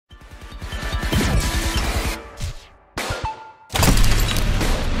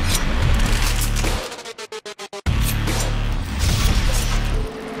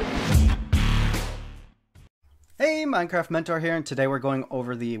Minecraft Mentor here, and today we're going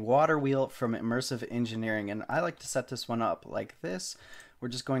over the water wheel from Immersive Engineering, and I like to set this one up like this. We're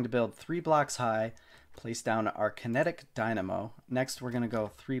just going to build 3 blocks high, place down our kinetic dynamo. Next, we're going to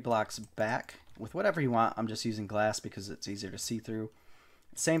go 3 blocks back with whatever you want. I'm just using glass because it's easier to see through.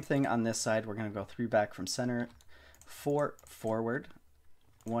 Same thing on this side. We're going to go 3 back from center, 4 forward,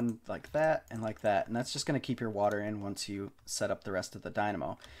 1 like that, and that's just going to keep your water in once you set up the rest of the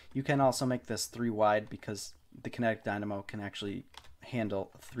dynamo. You can also make this 3 wide because the kinetic dynamo can actually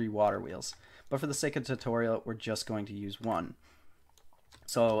handle 3 water wheels, but for the sake of the tutorial we're just going to use 1.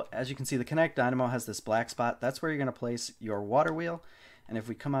 So as you can see, the kinetic dynamo has this black spot. That's where you're going to place your water wheel, and if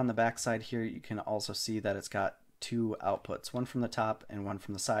we come on the back side here, you can also see that it's got 2 outputs, one from the top and one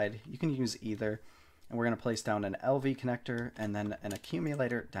from the side. You can use either, and we're going to place down an LV connector and then an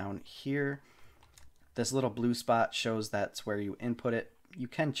accumulator down here. This little blue spot shows that's where you input it. You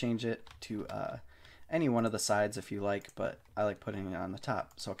can change it to any one of the sides if you like, but I like putting it on the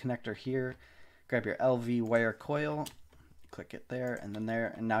top. So a connector here, grab your LV wire coil, click it there and then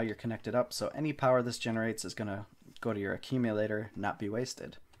there, and now you're connected up, so any power this generates is going to go to your accumulator, not be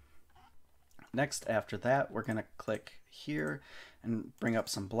wasted. Next, after that, we're going to click here and bring up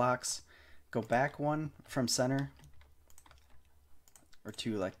some blocks. Go back 1 from center, or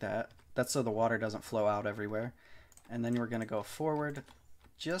 2 like that. That's so the water doesn't flow out everywhere. And then we're going to go forward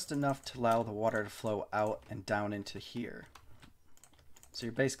just enough to allow the water to flow out and down into here. So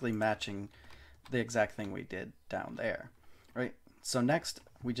you're basically matching the exact thing we did down there, right? So next,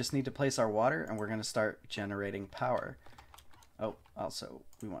 we just need to place our water, and we're going to start generating power. Oh, also,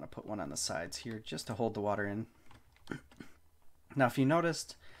 we want to put one on the sides here just to hold the water in. Now, if you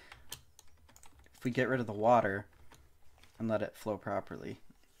noticed, if we get rid of the water and let it flow properly,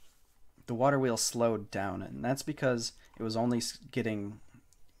 the water wheel slowed down, and that's because it was only getting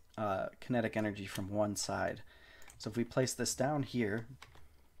kinetic energy from one side. So if we place this down here,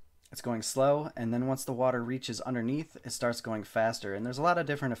 it's going slow, and then once the water reaches underneath, it starts going faster. And there's a lot of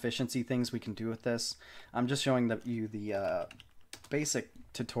different efficiency things we can do with this. I'm just showing you the basic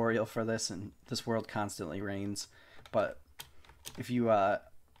tutorial for this, and this world constantly rains. But if you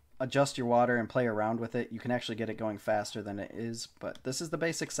adjust your water and play around with it, you can actually get it going faster than it is. But this is the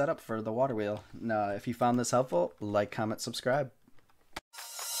basic setup for the water wheel. Now, if you found this helpful, like, comment, subscribe.